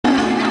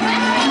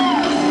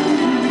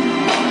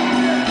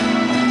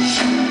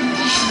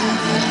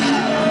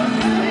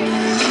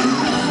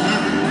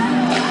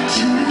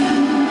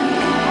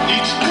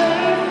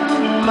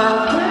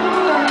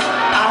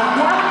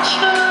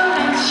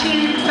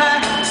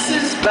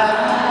We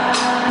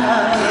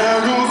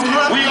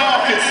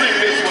all can sing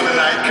this one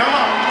tonight. Come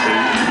on.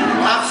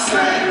 I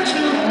say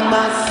to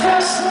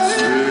myself,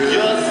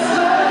 you're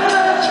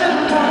such a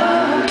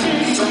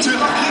lucky, such a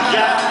lucky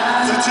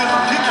guy, such a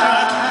lucky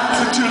guy,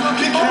 such a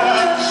lucky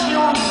guy.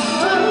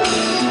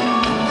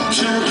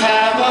 To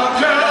have a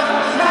girl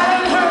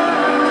like her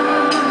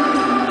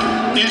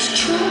is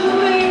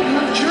truly a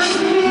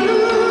dream.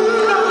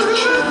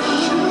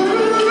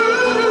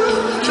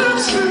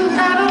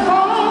 Out of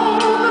all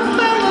the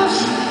fellas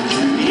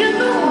in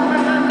the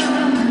world,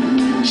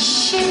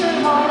 she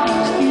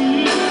belongs to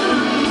you.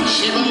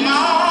 She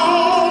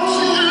belongs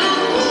to you.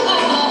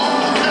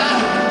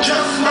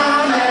 Just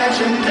my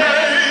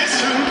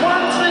imagination.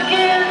 Once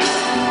again,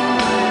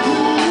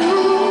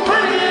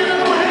 run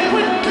away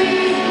with me.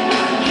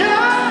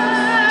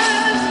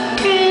 Yes,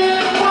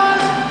 it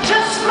was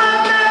just my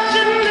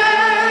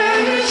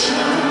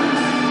imagination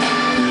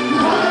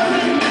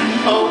running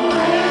away.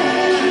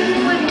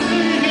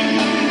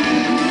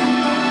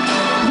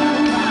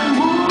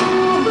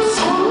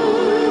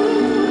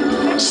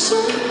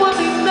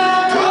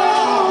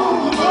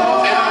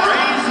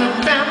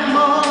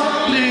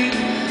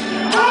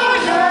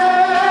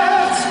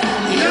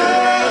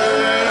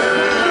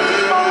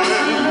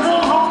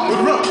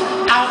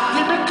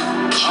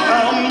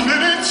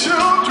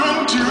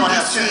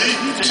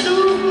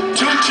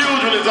 Two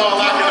children is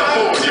all I can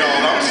afford,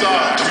 y'all. I'm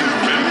sorry.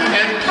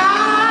 And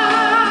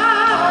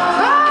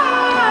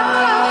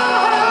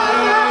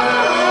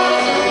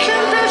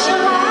can't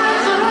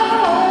visualize it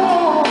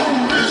all.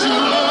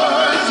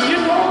 Visualize it. You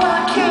know I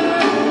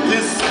can't.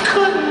 This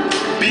couldn't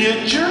be a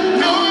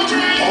dream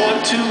or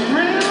too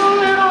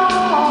real at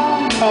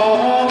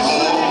all.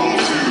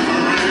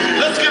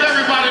 Let's get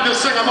everybody to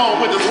sing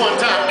along with us one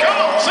time. Come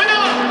on, sing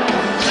along.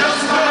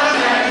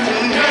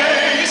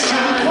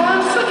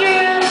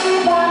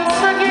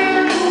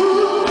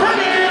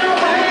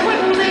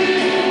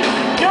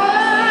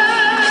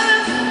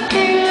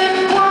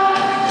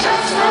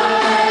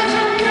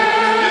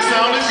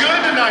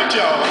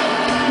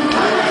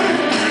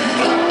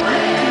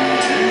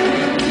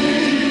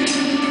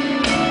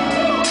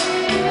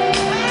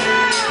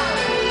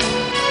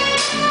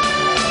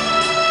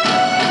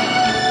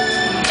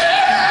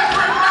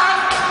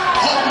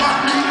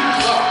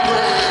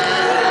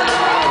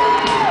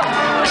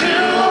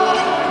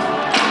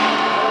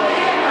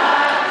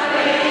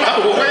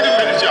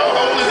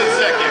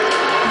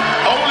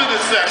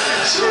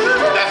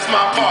 That's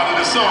my part of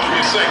the song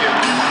you're singing.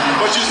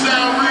 But you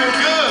sound real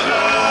good.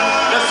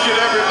 Let's get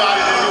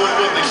everybody to do it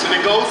with us. And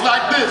it goes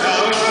like this.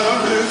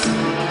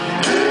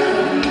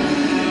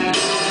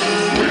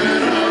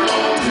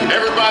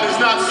 Everybody's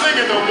not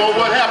singing no more.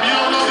 What happened? You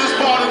don't know this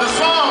part of the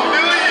song,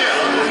 do you?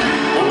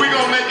 Well, we're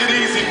going to make it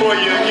easy for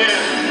you again.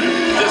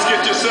 Just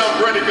get yourself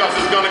ready because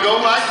it's going to go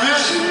like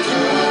this.